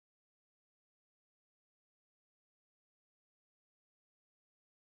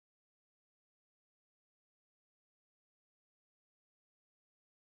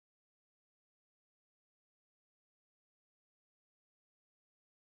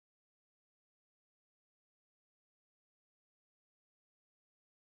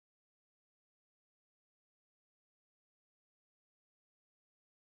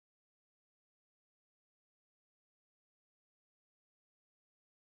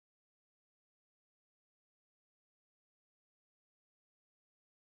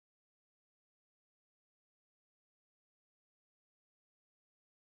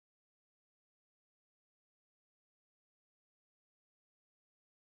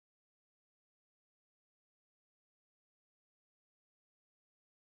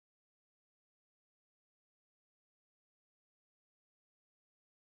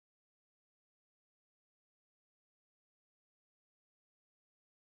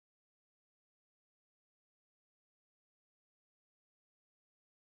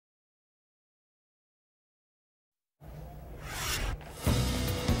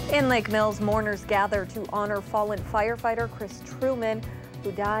In Lake Mills, mourners gather to honor fallen firefighter Chris Truman,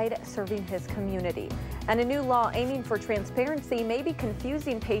 who died serving his community. And a new law aiming for transparency may be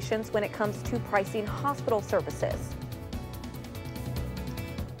confusing patients when it comes to pricing hospital services.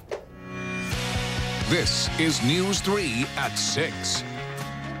 This is News 3 at 6.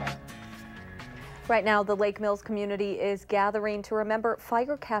 Right now, the Lake Mills community is gathering to remember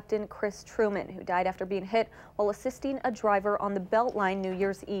Fire Captain Chris Truman, who died after being hit while assisting a driver on the Beltline New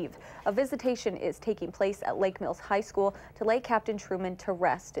Year's Eve. A visitation is taking place at Lake Mills High School to lay Captain Truman to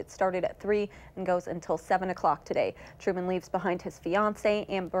rest. It started at 3 and goes until 7 o'clock today. Truman leaves behind his fiancee,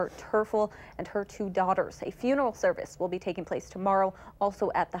 Amber Turfel, and her 2 daughters. A funeral service will be taking place tomorrow,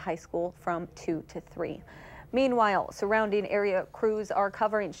 also at the high school from 2 to 3. Meanwhile, surrounding area crews are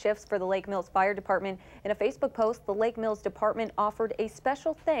covering shifts for the Lake Mills Fire Department. In a Facebook post, the Lake Mills Department offered a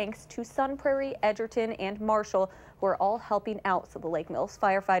special thanks to Sun Prairie, Edgerton, and Marshall, who are all helping out so the Lake Mills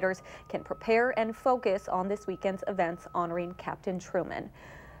firefighters can prepare and focus on this weekend's events honoring Captain Truman.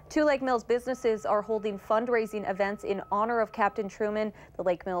 2 Lake Mills businesses are holding fundraising events in honor of Captain Truman. The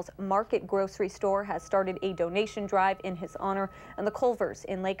Lake Mills Market Grocery Store has started a donation drive in his honor, and the Culvers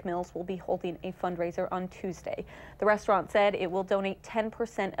in Lake Mills will be holding a fundraiser on Tuesday. The restaurant said it will donate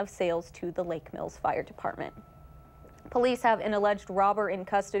 10% of sales to the Lake Mills Fire Department. Police have an alleged robber in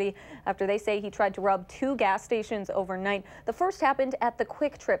custody after they say he tried to rob 2 gas stations overnight. The first happened at the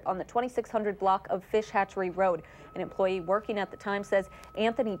Quick Trip on the 2600 block of Fish Hatchery Road. An employee working at the time says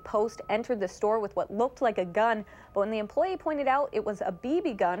Anthony Post entered the store with what looked like a gun, but when the employee pointed out it was a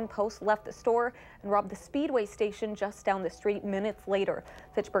BB gun, Post left the store and robbed the Speedway station just down the street minutes later.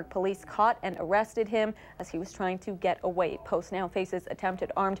 Fitchburg police caught and arrested him as he was trying to get away. Post now faces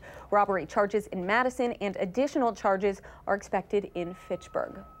attempted armed robbery charges in Madison, and additional charges are expected in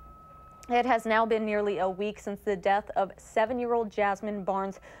Fitchburg. It has now been nearly a week since the death of 7-year-old Jasmine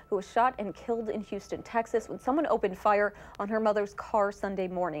Barnes, who was shot and killed in Houston, Texas, when someone opened fire on her mother's car Sunday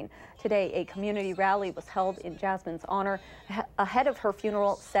morning. Today, a community rally was held in Jasmine's honor ahead of her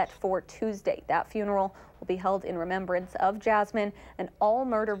funeral set for Tuesday. That funeral will be held in remembrance of Jasmine and all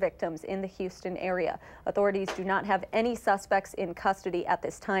murder victims in the Houston area. Authorities do not have any suspects in custody at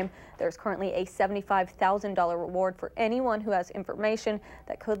this time. There's currently a $75,000 reward for anyone who has information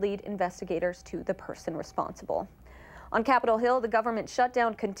that could lead investigators to the person responsible. On Capitol Hill, the government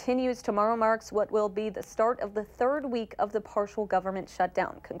shutdown continues. Tomorrow marks what will be the start of the 3rd week of the partial government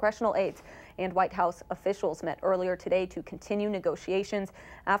shutdown. Congressional aides and White House officials met earlier today to continue negotiations.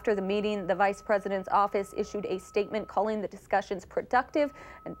 After the meeting, the Vice President's office issued a statement calling the discussions productive,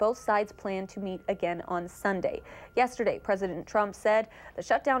 and both sides plan to meet again on Sunday. Yesterday, President Trump said the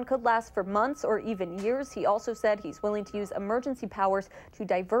shutdown could last for months or even years. He also said he's willing to use emergency powers to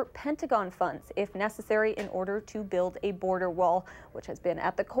divert Pentagon funds if necessary in order to build a border wall, which has been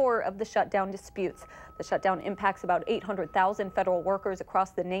at the core of the shutdown disputes. The shutdown impacts about 800,000 federal workers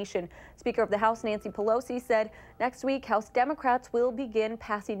across the nation. Speaker of the House Nancy Pelosi said next week House Democrats will begin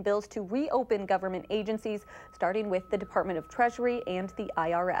passing bills to reopen government agencies, starting with the Department of Treasury and the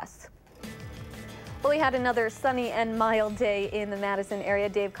IRS. Well, we had another sunny and mild day in the Madison area.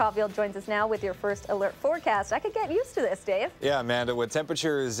 Dave Caulfield joins us now with your first alert forecast. I could get used to this, Dave. Yeah, Amanda, with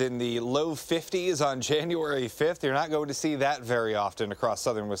temperatures in the low 50s on January 5th, you're not going to see that very often across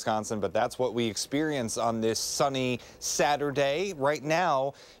southern Wisconsin, but that's what we experience on this sunny Saturday. Right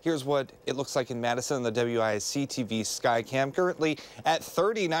now, here's what it looks like in Madison on the WISC-TV Skycam. Currently at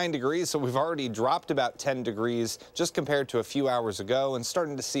 39 degrees, so we've already dropped about 10 degrees just compared to a few hours ago, and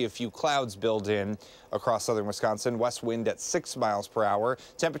starting to see a few clouds build in across southern Wisconsin. West wind at 6 miles per hour.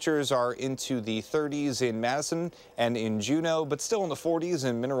 Temperatures are into the 30s in Madison and in Juneau, but still in the 40s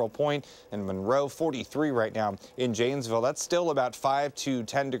in Mineral Point and Monroe. 43 right now in Janesville. That's still about 5 to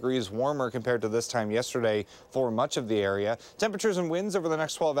 10 degrees warmer compared to this time yesterday for much of the area. Temperatures and winds over the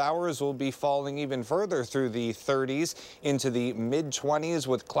next 12 hours will be falling even further through the 30s into the mid-20s,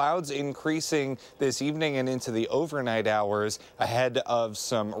 with clouds increasing this evening and into the overnight hours ahead of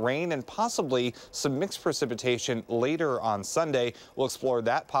some rain and possibly some mixed precipitation later on Sunday. We'll explore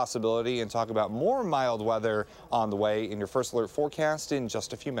that possibility and talk about more mild weather on the way in your first alert forecast in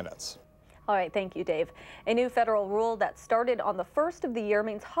just a few minutes. All right, thank you, Dave. A new federal rule that started on the 1st of the year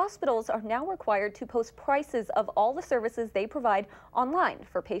means hospitals are now required to post prices of all the services they provide online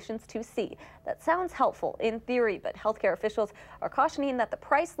for patients to see. That sounds helpful in theory, but healthcare officials are cautioning that the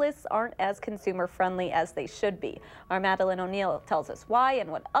price lists aren't as consumer-friendly as they should be. Our Madeline O'Neill tells us why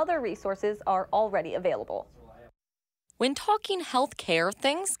and what other resources are already available. When talking healthcare,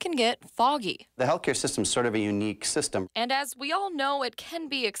 things can get foggy. The healthcare system is sort of a unique system. And as we all know, it can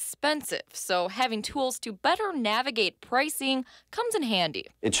be expensive, so having tools to better navigate pricing comes in handy.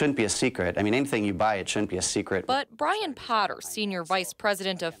 It shouldn't be a secret. I mean, anything you buy, it shouldn't be a secret. But Brian Potter, Senior Vice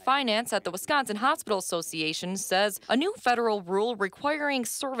President of Finance at the Wisconsin Hospital Association, says a new federal rule requiring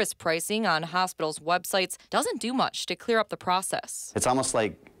service pricing on hospitals' websites doesn't do much to clear up the process. It's almost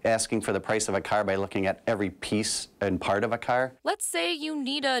like asking for the price of a car by looking at every piece and part of a car. Let's say you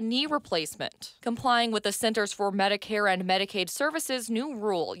need a knee replacement. Complying with the Centers for Medicare and Medicaid Services new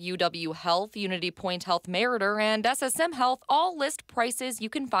rule, UW Health, Unity Point Health Meritor, and SSM Health all list prices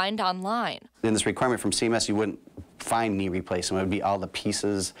you can find online. In this requirement from CMS, you wouldn't find knee replacement. It would be all the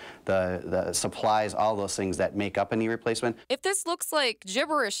pieces, the supplies, all those things that make up a knee replacement. If this looks like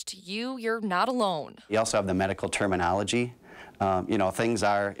gibberish to you, you're not alone. You also have the medical terminology. Things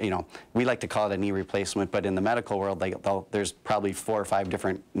are, we like to call it a knee replacement, but in the medical world, there's probably 4 or 5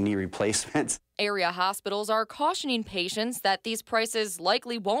 different knee replacements. Area hospitals are cautioning patients that these prices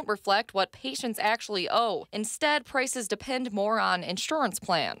likely won't reflect what patients actually owe. Instead, prices depend more on insurance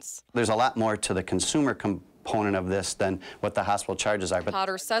plans. There's a lot more to the consumer component of this than what the hospital charges are. But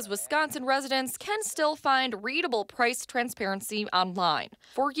Potter says Wisconsin residents can still find readable price transparency online.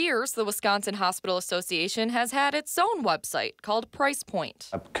 For years, the Wisconsin Hospital Association has had its own website called Price Point.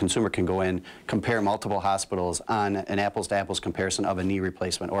 a consumer can go in, compare multiple hospitals on an apples-to-apples comparison of a knee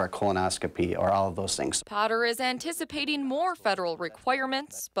replacement or a colonoscopy or all of those things. Potter is anticipating more federal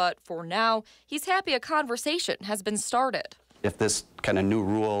requirements, but for now, he's happy a conversation has been started. If this kind of new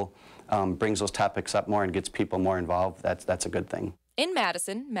rule brings those topics up more and gets people more involved, that's a good thing. In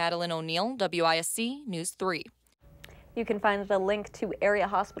Madison, Madeline O'Neill, WISC News 3. You can find the link to area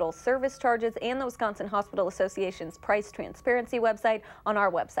hospital service charges and the Wisconsin Hospital Association's price transparency website on our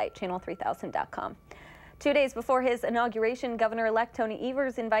website, channel3000.com. 2 days before his inauguration, Governor-elect Tony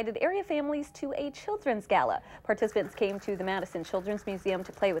Evers invited area families to a children's gala. Participants came to the Madison Children's Museum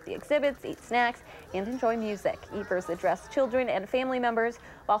to play with the exhibits, eat snacks, and enjoy music. Evers addressed children and family members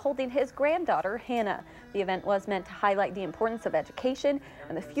while holding his granddaughter, Hannah. The event was meant to highlight the importance of education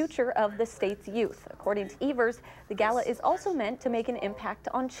and the future of the state's youth. According to Evers, the gala is also meant to make an impact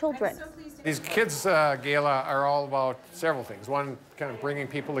on children. These kids' gala are all about several things. One, kind of bringing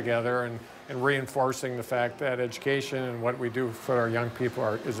people together and reinforcing the fact that education and what we do for our young people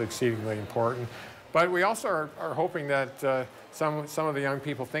is exceedingly important. But we also are hoping that some of the young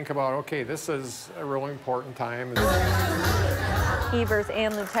people think about, okay, this is a really important time. Evers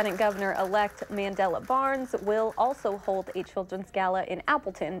and Lieutenant Governor-elect Mandela Barnes will also hold a children's gala in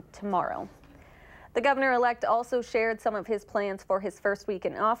Appleton tomorrow. The governor-elect also shared some of his plans for his first week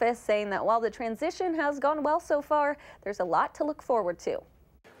in office, saying that while the transition has gone well so far, there's a lot to look forward to.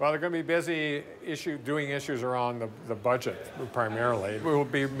 Well, they're going to be busy doing issues around the budget primarily. We will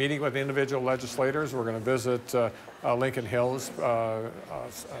be meeting with individual legislators. We're going to visit Lincoln Hills, a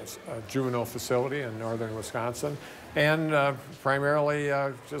juvenile facility in northern Wisconsin, and primarily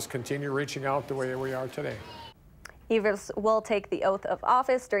just continue reaching out the way we are today. Evers will take the oath of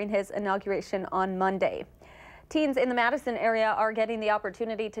office during his inauguration on Monday. Teens in the Madison area are getting the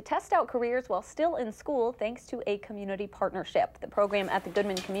opportunity to test out careers while still in school thanks to a community partnership. The program at the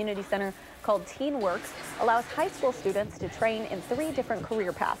Goodman Community Center, called TeenWorks, allows high school students to train in 3 different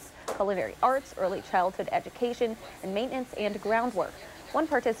career paths: culinary arts, early childhood education, and maintenance and groundwork. One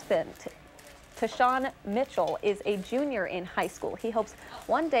participant, Tashawn Mitchell, is a junior in high school. He hopes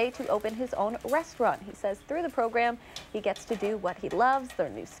one day to open his own restaurant. He says through the program, he gets to do what he loves,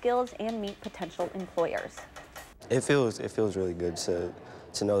 learn new skills, and meet potential employers. It feels really good to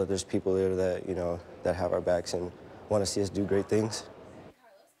know that there's people there that, that have our backs and want to see us do great things.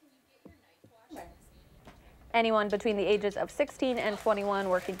 Anyone between the ages of 16 and 21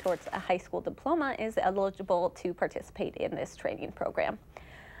 working towards a high school diploma is eligible to participate in this training program.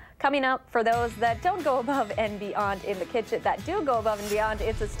 Coming up, for those that don't go above and beyond in the kitchen, that do go above and beyond,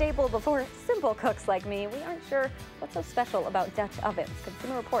 it's a staple before simple cooks like me. We aren't sure what's so special about Dutch ovens.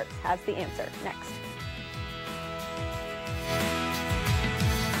 Consumer Reports has the answer next.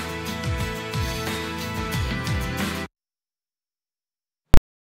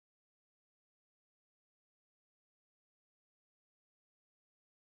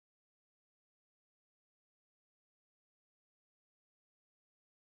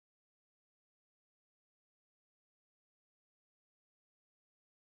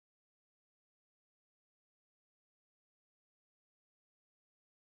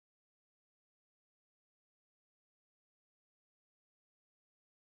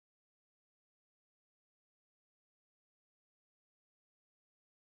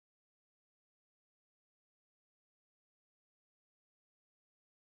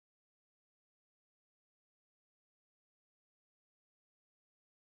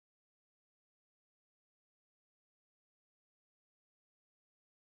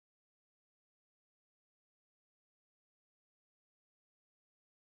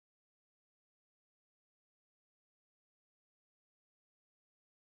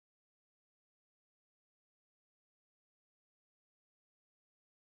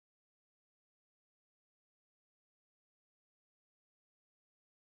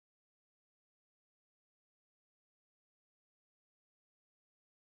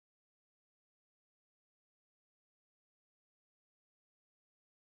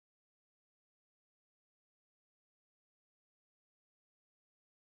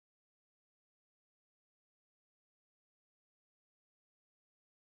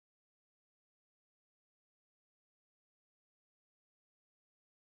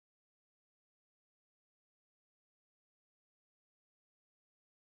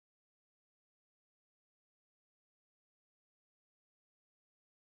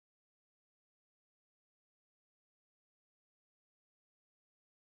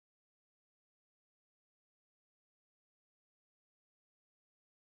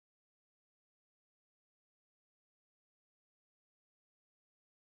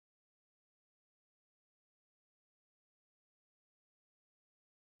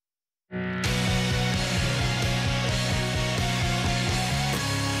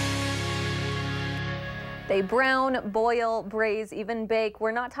 They brown, boil, braise, even bake.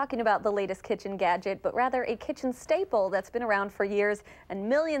 We're not talking about the latest kitchen gadget, but rather a kitchen staple that's been around for years and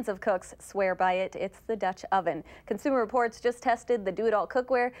millions of cooks swear by it. It's the Dutch oven. Consumer Reports just tested the do-it-all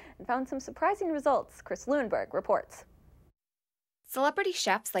cookware and found some surprising results. Chris Lundberg reports. Celebrity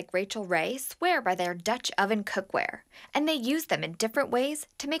chefs like Rachel Ray swear by their Dutch oven cookware, and they use them in different ways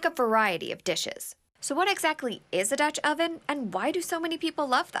to make a variety of dishes. So what exactly is a Dutch oven, and why do so many people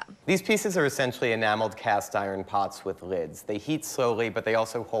love them? These pieces are essentially enameled cast iron pots with lids. They heat slowly, but they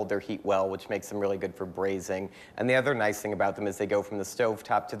also hold their heat well, which makes them really good for braising. And the other nice thing about them is they go from the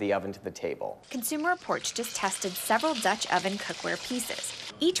stovetop to the oven to the table. Consumer Reports just tested several Dutch oven cookware pieces.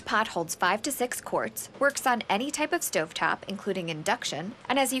 Each pot holds 5 to 6 quarts, works on any type of stovetop, including induction,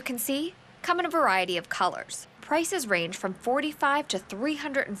 and as you can see, come in a variety of colors. Prices range from $45 to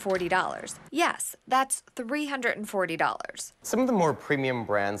 $340. Yes, that's $340. Some of the more premium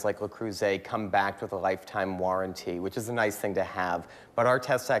brands like Le Creuset come back with a lifetime warranty, which is a nice thing to have, but our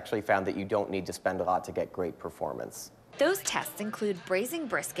tests actually found that you don't need to spend a lot to get great performance. Those tests include braising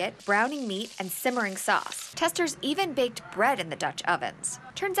brisket, browning meat, and simmering sauce. Testers even baked bread in the Dutch ovens.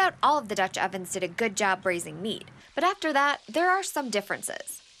 Turns out all of the Dutch ovens did a good job braising meat, but after that, there are some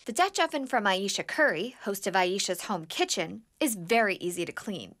differences. The Dutch oven from Aisha Curry, host of Aisha's Home Kitchen, is very easy to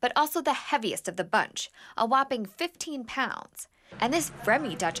clean, but also the heaviest of the bunch, a whopping 15 pounds. And this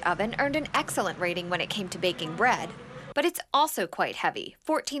Vremi Dutch oven earned an excellent rating when it came to baking bread, but it's also quite heavy,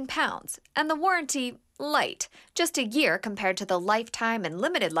 14 pounds, and the warranty, light, just a year compared to the lifetime and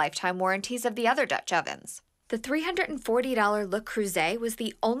limited lifetime warranties of the other Dutch ovens. The $340 Le Creuset was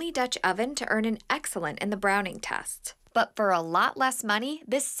the only Dutch oven to earn an excellent in the browning test. But for a lot less money,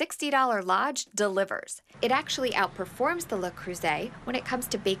 this $60 Lodge delivers. It actually outperforms the Le Creuset when it comes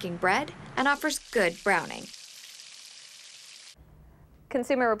to baking bread and offers good browning.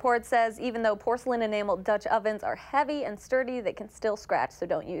 Consumer Reports says even though porcelain-enameled Dutch ovens are heavy and sturdy, they can still scratch, so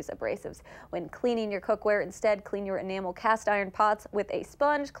don't use abrasives. When cleaning your cookware, instead clean your enamel cast iron pots with a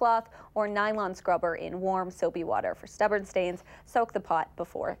sponge, cloth, or nylon scrubber in warm, soapy water. For stubborn stains, soak the pot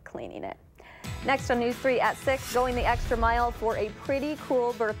before cleaning it. Next on News 3 at 6, going the extra mile for a pretty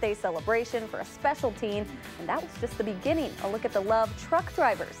cool birthday celebration for a special teen. And that was just the beginning. A look at the love truck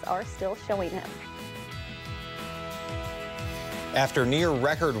drivers are still showing him. After near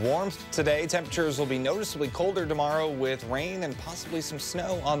record warmth today, temperatures will be noticeably colder tomorrow with rain and possibly some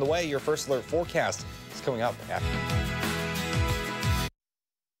snow on the way. Your first alert forecast is coming up after.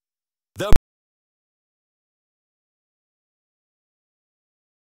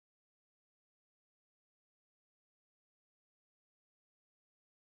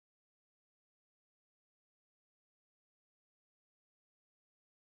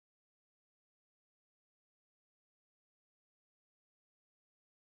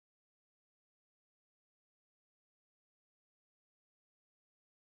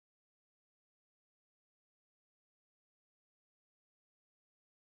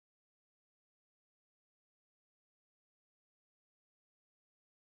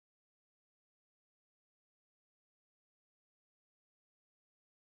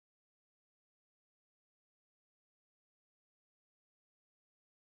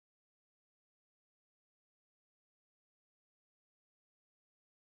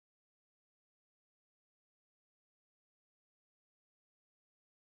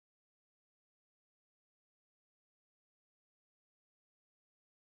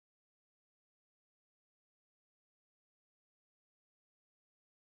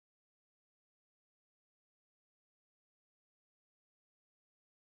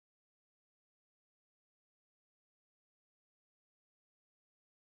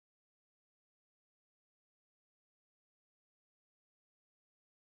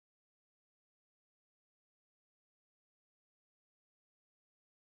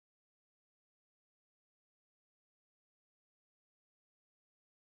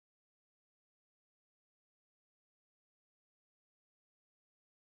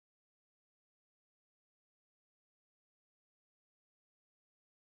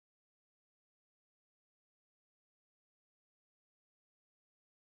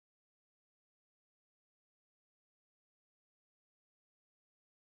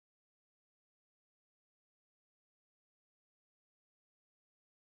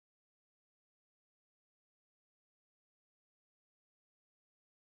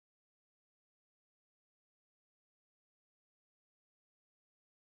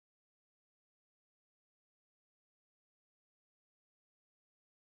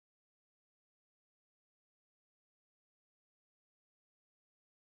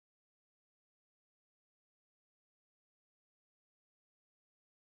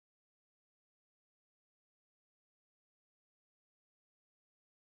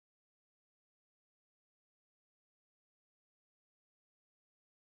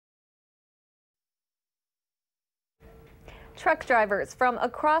 Truck drivers from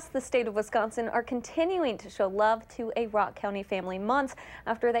across the state of Wisconsin are continuing to show love to a Rock County family months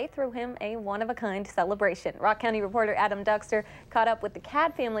after they threw him a one-of-a-kind celebration. Rock County reporter Adam Duxter caught up with the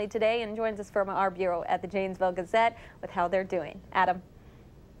Cad family today and joins us from our bureau at the Janesville Gazette with how they're doing. Adam.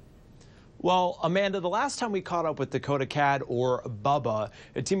 Well, Amanda, the last time we caught up with Dakota Cad, or Bubba,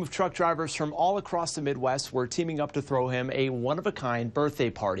 a team of truck drivers from all across the Midwest were teaming up to throw him a one-of-a-kind birthday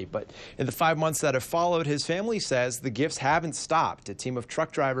party. But in the 5 months that have followed, his family says the gifts haven't stopped. A team of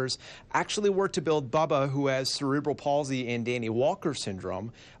truck drivers actually worked to build Bubba, who has cerebral palsy and Danny Walker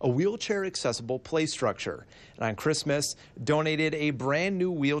syndrome, a wheelchair-accessible play structure. And on Christmas, donated a brand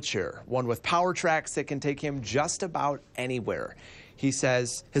new wheelchair, one with power tracks that can take him just about anywhere. He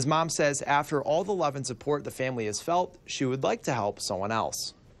says, his mom says, after all the love and support the family has felt, she would like to help someone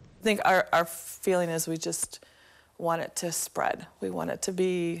else. I think our feeling is we just want it to spread. We want it to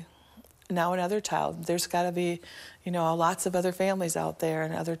be now another child. There's got to be, lots of other families out there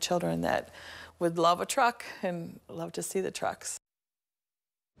and other children that would love a truck and love to see the trucks.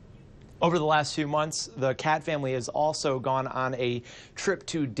 Over the last few months, the Cad family has also gone on a trip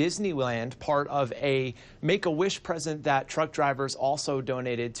to Disneyland, part of a Make-A-Wish present that truck drivers also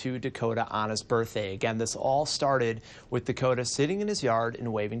donated to Dakota on his birthday. Again, this all started with Dakota sitting in his yard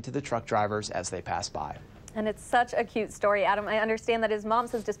and waving to the truck drivers as they passed by. And it's such a cute story, Adam. I understand that his mom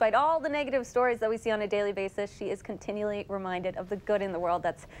says despite all the negative stories that we see on a daily basis, she is continually reminded of the good in the world.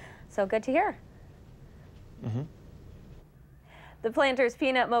 That's so good to hear. The Planters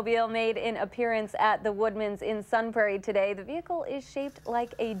Peanut Mobile made an appearance at the Woodman's in Sun Prairie today. The vehicle is shaped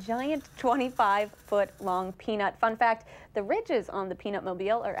like a giant 25-foot-long peanut. Fun fact, the ridges on the Peanut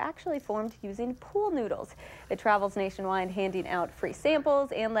Mobile are actually formed using pool noodles. It travels nationwide handing out free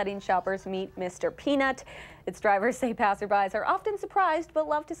samples and letting shoppers meet Mr. Peanut. Its drivers say passerbys are often surprised but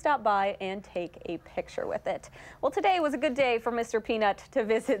love to stop by and take a picture with it. Well, today was a good day for Mr. Peanut to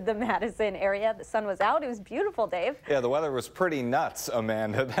visit the Madison area. The sun was out. It was beautiful, Dave. Yeah, the weather was pretty nuts,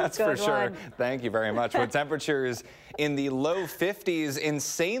 Amanda. That's for sure. Thank you very much. With temperatures in the low 50s,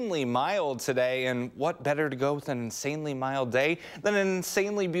 insanely mild today. And what better to go with an insanely mild day than an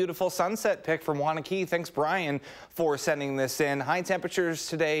insanely beautiful sunset pic from Wanakee. Thanks, Brian, for sending this in. High temperatures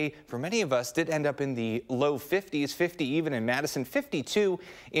today for many of us did end up in the low 50s, 50 even in Madison, 52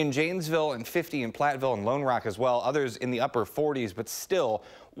 in Janesville, and 50 in Platteville and Lone Rock as well. Others in the upper 40s, but still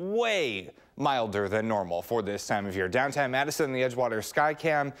way milder than normal for this time of year. Downtown Madison, the Edgewater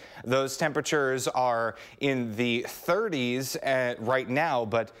Skycam, those temperatures are in the 30s right now,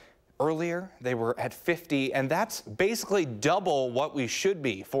 but earlier they were at 50, and that's basically double what we should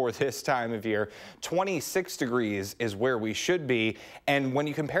be for this time of year. 26 degrees is where we should be, and when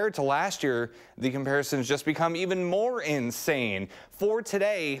you compare it to last year, the comparisons just become even more insane. For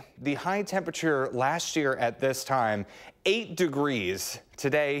today, the high temperature last year at this time, 8 degrees.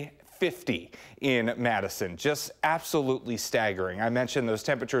 Today, 50 in Madison. Just absolutely staggering. I mentioned those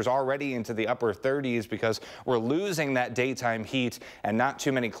temperatures already into the upper 30s because we're losing that daytime heat and not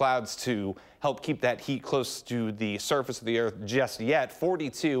too many clouds to help keep that heat close to the surface of the earth just yet.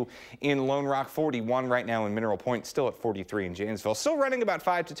 42 in Lone Rock, 41 right now in Mineral Point, still at 43 in Janesville. Still running about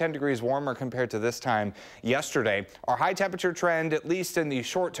 5 to 10 degrees warmer compared to this time yesterday. Our high temperature trend, at least in the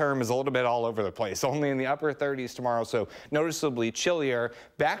short term, is a little bit all over the place. Only in the upper 30s tomorrow, so noticeably chillier.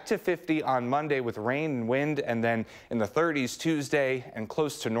 Back to 50 on Monday with rain and wind, and then in the 30s Tuesday and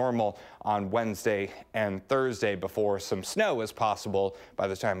close to normal on Wednesday and Thursday before some snow is possible by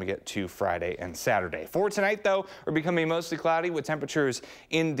the time we get to Friday and Saturday. For tonight, though, we're becoming mostly cloudy with temperatures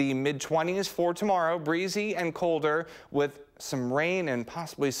in the mid-20s. For tomorrow, breezy and colder with some rain and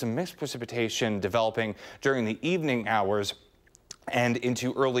possibly some mixed precipitation developing during the evening hours and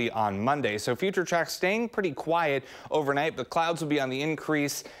into early on Monday. So future tracks staying pretty quiet overnight, but clouds will be on the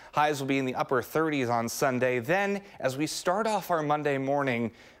increase. Highs will be in the upper 30s on Sunday. Then, as we start off our Monday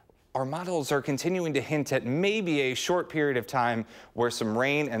morning, our models are continuing to hint at maybe a short period of time where some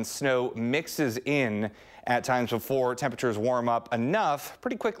rain and snow mixes in at times before temperatures warm up enough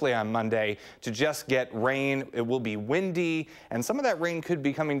pretty quickly on Monday to just get rain. It will be windy, and some of that rain could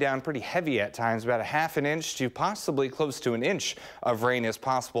be coming down pretty heavy at times. About a ½ an inch to possibly close to an inch of rain is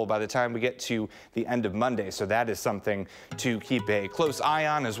possible by the time we get to the end of Monday. So that is something to keep a close eye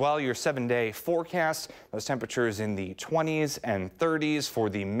on as well. Your 7-day forecast, those temperatures in the 20s and 30s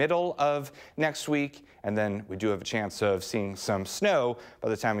for the middle of next week. And then we do have a chance of seeing some snow by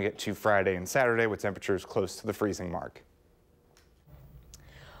the time we get to Friday and Saturday with temperatures close to the freezing mark.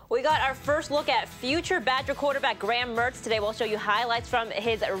 We got our first look at future Badger quarterback Graham Mertz. Today we'll show you highlights from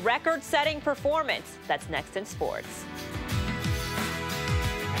his record-setting performance. That's next in sports.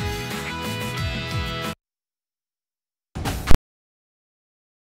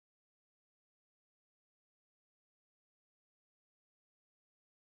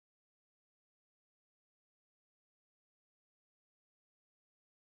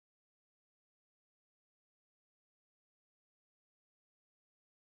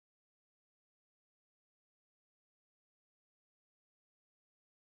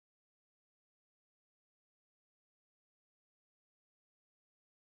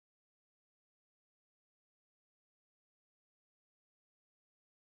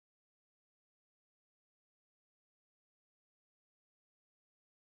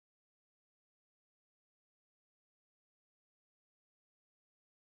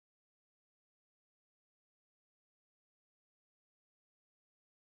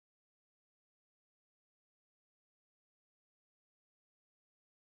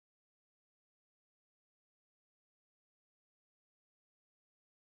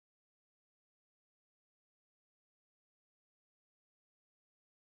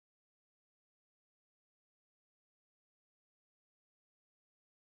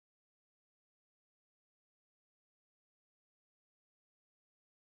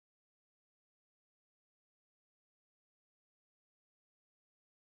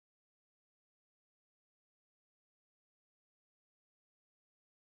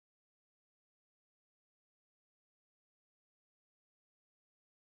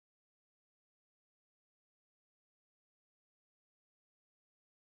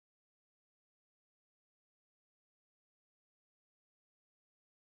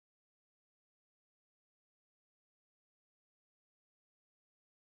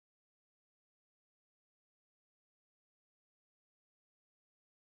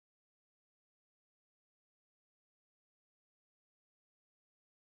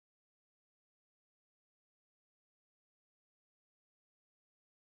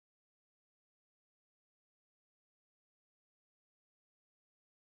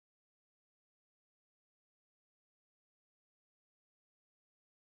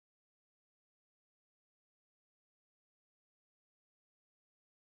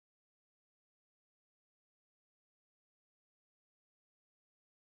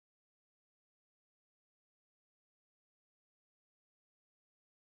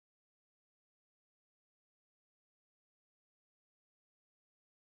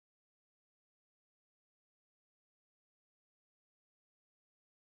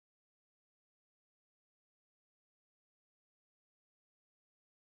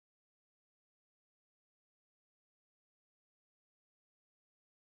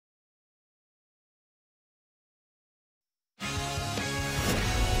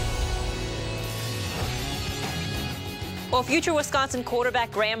 Well, future Wisconsin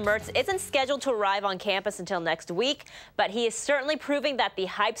quarterback Graham Mertz isn't scheduled to arrive on campus until next week, but he is certainly proving that the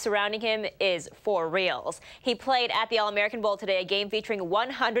hype surrounding him is for reals. He played at the All-American Bowl today, a game featuring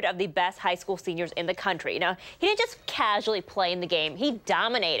 100 of the best high school seniors in the country. Now, he didn't just casually play in the game, he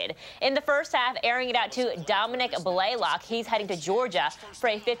dominated. In the first half, airing it out to Dominic Blaylock, he's heading to Georgia for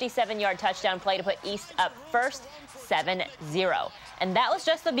a 57-yard touchdown play to put East up first, 7-0. And that was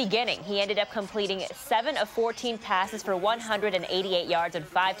just the beginning. He ended up completing 7 of 14 passes for 188 yards and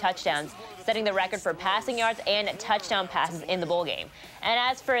 5 touchdowns, setting the record for passing yards and touchdown passes in the bowl game. And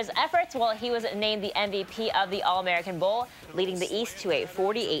as for his efforts, well, he was named the MVP of the All-American Bowl, leading the East to a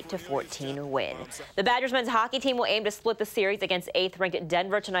 48-14 win. The Badgers men's hockey team will aim to split the series against 8th-ranked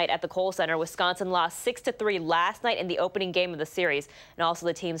Denver tonight at the Kohl Center. Wisconsin lost 6-3 last night in the opening game of the series, and also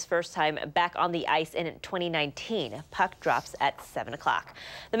the team's first time back on the ice in 2019. Puck drops at 7 o'clock.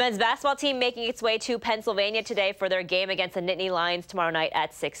 The men's basketball team making its way to Pennsylvania today for their game against the Nittany Lions tomorrow night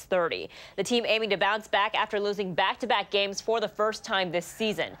at 6:30. The team aiming to bounce back after losing back-to-back games for the first time this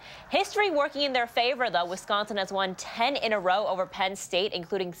season. History working in their favor, though. Wisconsin has won 10 in a row over Penn State,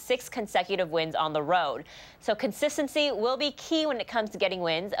 including 6 consecutive wins on the road. So consistency will be key when it comes to getting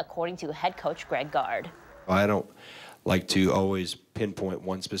wins, according to head coach Greg Gard. I don't like to always pinpoint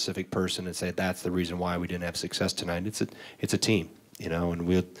one specific person and say that's the reason why we didn't have success tonight. It's a team, you know, and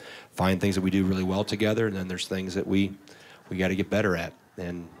we'll find things that we do really well together, and then there's things that we got to get better at,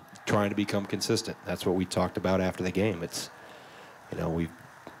 and trying to become consistent. That's what we talked about after the game. It's, you know, we've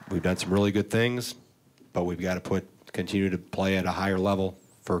done some really good things, but we've got to continue to play at a higher level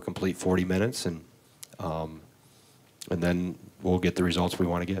for a complete 40 minutes, and then we'll get the results we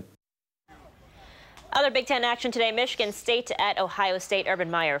want to get. Other Big Ten action today, Michigan State at Ohio State. Urban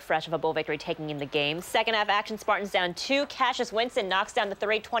Meyer, fresh of a bowl victory, taking in the game. Second half action, Spartans down 2. Cassius Winston knocks down the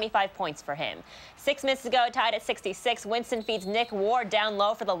 3, 25 points for him. 6 minutes to go, tied at 66. Winston feeds Nick Ward down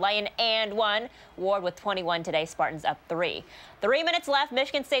low for the lay-in and 1. Ward with 21 today, Spartans up 3. 3 minutes left,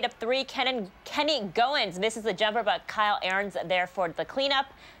 Michigan State up 3. Kenny Goins misses the jumper, but Kyle Ahrens there for the cleanup.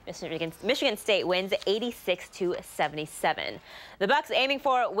 Michigan State wins 86-77. The Bucks aiming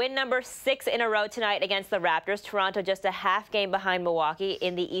for win number 6 in a row tonight against the Raptors. Toronto just a half game behind Milwaukee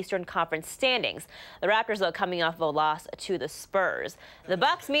in the Eastern Conference standings. The Raptors, though, coming off of a loss to the Spurs. The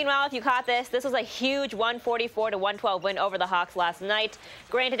Bucks, meanwhile, if you caught this was a huge 144-112 win over the Hawks last night.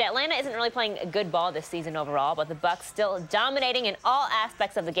 Granted, Atlanta isn't really playing a good ball this season overall, but the Bucks still dominating in all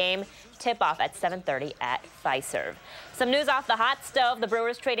aspects of the game. Tip-off at 7:30 at Fiserv. Some news off the hot stove. The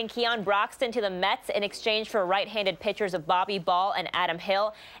Brewers trading Keon Broxton to the Mets in exchange for right-handed pitchers of Bobby Ball and Adam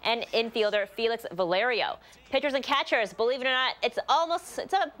Hill and infielder Felix Valerio. Pitchers and catchers, believe it or not, it's a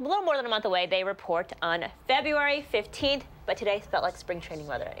little more than a month away. They report on February 15th. But today felt like spring training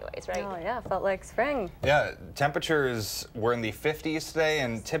weather anyways, right? Oh, yeah, felt like spring. Yeah, temperatures were in the 50s today,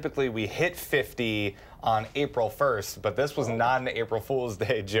 and typically we hit 50 on April 1st, but this was not an April Fool's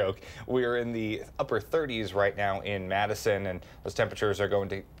Day joke. We are in the upper 30s right now in Madison, and those temperatures are going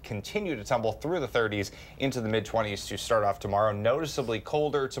to continue to tumble through the 30s into the mid-20s to start off tomorrow. Noticeably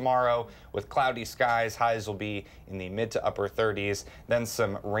colder tomorrow with cloudy skies. Highs will be in the mid to upper 30s. Then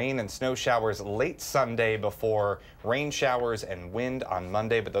some rain and snow showers late Sunday before rain showers and wind on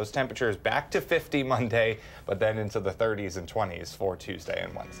Monday, but those temperatures back to 50 Monday, but then into the 30s and 20s for Tuesday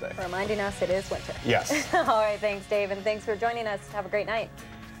and Wednesday. Reminding us it is winter. Yes. All right, thanks, Dave, and thanks for joining us. Have a great night.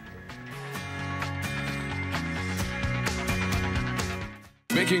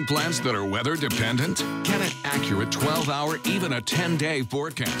 Making plans that are weather dependent? Get an accurate 12-hour, even a 10-day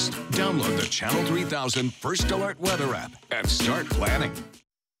forecast. Download the Channel 3000 First Alert Weather app and start planning.